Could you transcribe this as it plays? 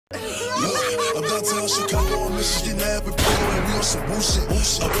I'm downtown Chicago on Mrs. Street, mad with Polo, and we on some bullshit.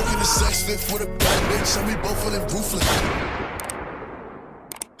 I'm working the sex fit for the bad bitch, and we both feeling ruthless.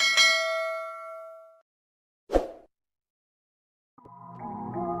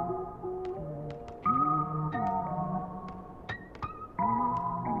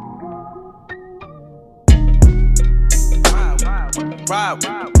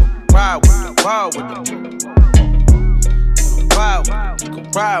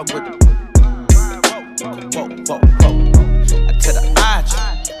 Ride with it. I tell the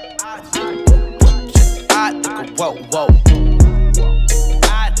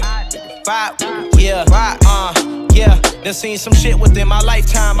odds. Yeah. Done seen some shit within my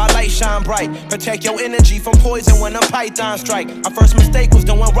lifetime, my light shine bright. Protect your energy from poison when them pythons strike. My first mistake was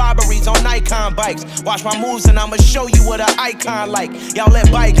doing robberies on Nikon bikes. Watch my moves and I'ma show you what an icon like. Y'all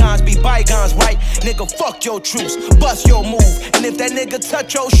let bygones be bygones, right? Nigga, fuck your truce, bust your move. And if that nigga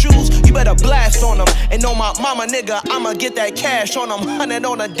touch your shoes, you better blast on them. And on my mama, nigga, I'ma get that cash on them. 100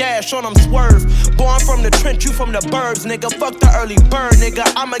 on the dash, on them swerve. Born from the trench, you from the burbs, nigga. Fuck the early bird,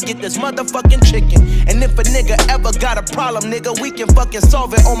 nigga. I'ma get this motherfucking chicken. And if a nigga ever got a problem, nigga, we can fucking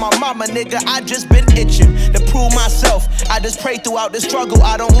solve it. On my mama, nigga, I just been itching to prove myself. I just pray throughout the struggle,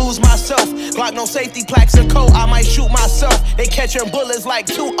 I don't lose myself. Glock no safety plaques or coat, I might shoot myself. They catching bullets like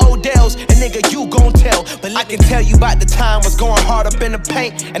 2 Odells, and nigga, you gon' tell. But I can tell you about the time was going hard up in the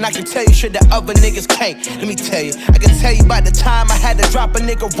paint, and I can tell you shit that other niggas can't. Let me tell you, I can tell you about the time I had to drop a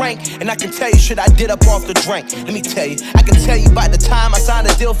nigga rank, and I can tell you shit I did up off the drink. Let me tell you, I can tell you about the time I signed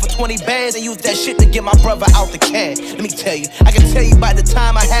a deal for 20 bands and used that shit to get my brother out the can. Let me tell you, I can tell you about the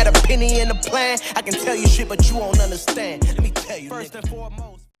time I had a penny in the plan. I can tell you shit, but you won't understand. Let me tell you, first and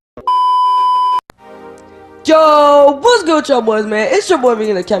foremost. Yo, what's good with y'all boys, man? It's your boy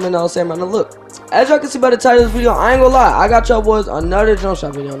being the camera, you know what I'm saying, man. Now look, as y'all can see by the title of this video, I ain't gonna lie, I got y'all boys another jump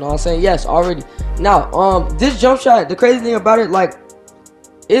shot video, you know what I'm saying? Yes, already. Now, this jump shot, the crazy thing about it, like,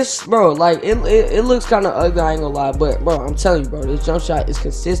 it's, bro, like, it looks kind of ugly, I ain't gonna lie, but, bro, I'm telling you, bro, this jump shot is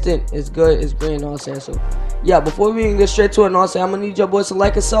consistent, it's good, it's green, you know what I'm saying? So, yeah, before we even get straight to it, you know what I'm saying, I'm gonna need y'all boys to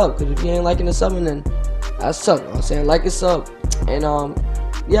like and sub, because if you ain't liking the subbing, then that's tough, you know what I'm saying? Like and sub, and,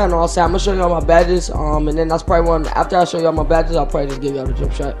 yeah, no, I'm saying, I'm gonna show y'all my badges, and then that's probably one, after I show y'all my badges, I'll probably just give y'all the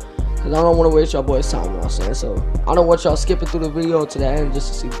jump shot, because I don't want to waste y'all boys' time, you know what I'm saying? So, I don't want y'all skipping through the video to the end just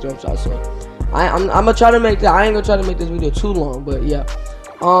to see the jump shot, so, I'm gonna try to make that, I ain't gonna try to make this video too long, but, yeah,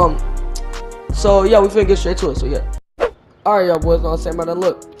 so, yeah, we finna get straight to it, so, yeah. Alright, y'all boys, know what I'm saying, man,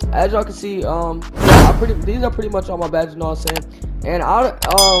 look, as y'all can see, yeah, these are pretty much all my badges, know what I'm saying, and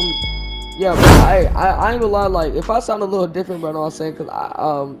yeah, bro, I ain't gonna lie, like, if I sound a little different, bro, know what I'm saying, because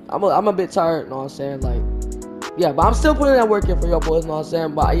I'm a bit tired, know what I'm saying, like, yeah, but I'm still putting that work in for y'all boys, know what I'm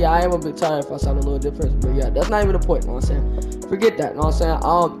saying, but, yeah, I am a bit tired if I sound a little different, but, yeah, that's not even the point, know what I'm saying, forget that, know what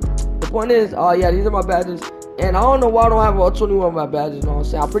I'm saying, the point is, yeah, these are my badges, and I don't know why I don't have all 21 of my badges, know what I'm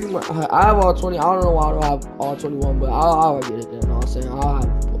saying, I pretty much, I have all 20, I don't know why I don't have all 21, but I'll get it there, know what I'm saying, I'll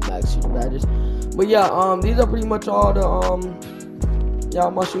have max shooting badges, but, yeah, these are pretty much all the, yeah,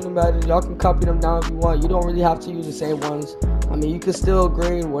 my shooting badges. Y'all can copy them down if you want. You don't really have to use the same ones. I mean, you can still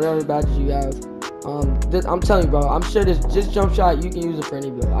green whatever badges you have. I'm telling you, bro. I'm sure this jump shot, you can use it for any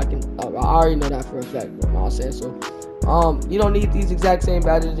build. I already know that for a fact, bro. You know what I'm saying? So, you don't need these exact same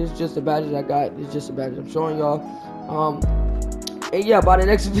badges. It's just the badges I got. It's just the badges I'm showing y'all. And yeah, by the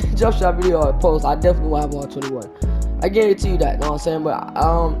next jump shot video I post, I definitely will have all 21. I guarantee you that. You know what I'm saying?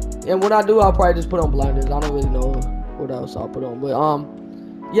 But and when I do, I'll probably just put on blinders. I don't really know what else I'll put on, but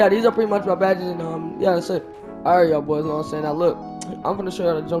yeah, these are pretty much my badges, and yeah, that's it. Alright, y'all boys, know what I'm saying? Now look, I'm gonna show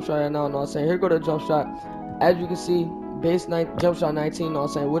y'all the jump shot right now, know what I'm saying? Here go the jump shot. As you can see, base jump shot 19, know what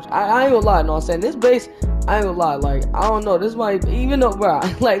I'm saying? Which I ain't gonna lie, know what I'm saying? This base, I ain't gonna lie, like, I don't know, this might, even though, bro,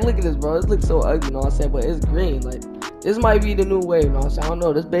 like, look at this, bro, this looks so ugly, know what I'm saying? But it's green, like, this might be the new wave, know what I'm saying? I don't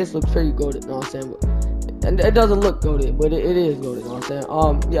know, this base looks pretty goated, know what I'm saying? But, and it doesn't look goated, but it is goated, know what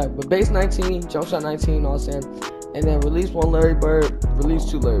I'm saying? Yeah, but base 19, jump shot 19, know what I'm saying? And then release 1 Larry Bird, release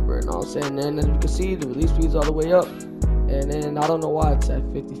 2 Larry Bird, you know what I'm saying? And then as you can see, the release speed's all the way up. And then I don't know why it's at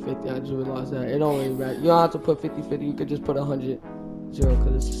 50-50, I just realized that. It don't really matter. You don't have to put 50-50, you could just put 100-0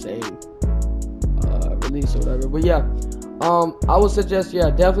 because it's the same release or whatever. But yeah, I would suggest, yeah,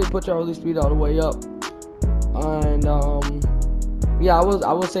 definitely put your release speed all the way up. And yeah,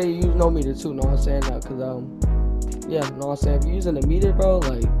 I would say use no meter too, know what I'm saying? Because yeah, know what I'm saying? If you're using a meter, bro,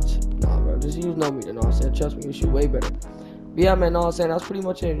 like, nah, bro, just use no meter, know what I'm saying? Trust me, you shoot way better. But yeah, man, know what I'm saying? That's pretty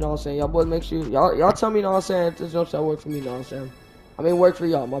much it, you know what I'm saying? Y'all boys make sure, y'all tell me, know what I'm saying, if this jump shot work for me, know what I'm saying? I mean, work for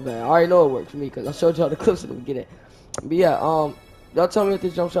y'all, my bad. I already know it worked for me, because I showed y'all the clips at the beginning. But yeah, y'all tell me if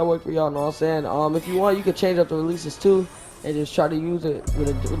this jump shot worked for y'all, know what I'm saying? If you want, you can change up the releases too. and just try to use it with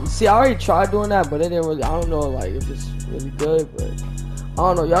a. See, I already tried doing that, but it didn't really. I don't know like if it's really good, but I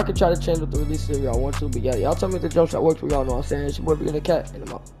don't know. Y'all can try to change with the release if y'all want to. But yeah, y'all tell me if the jump shot works for y'all. Know what I'm saying? It's your boy Big in the Cat, and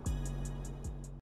I'm out.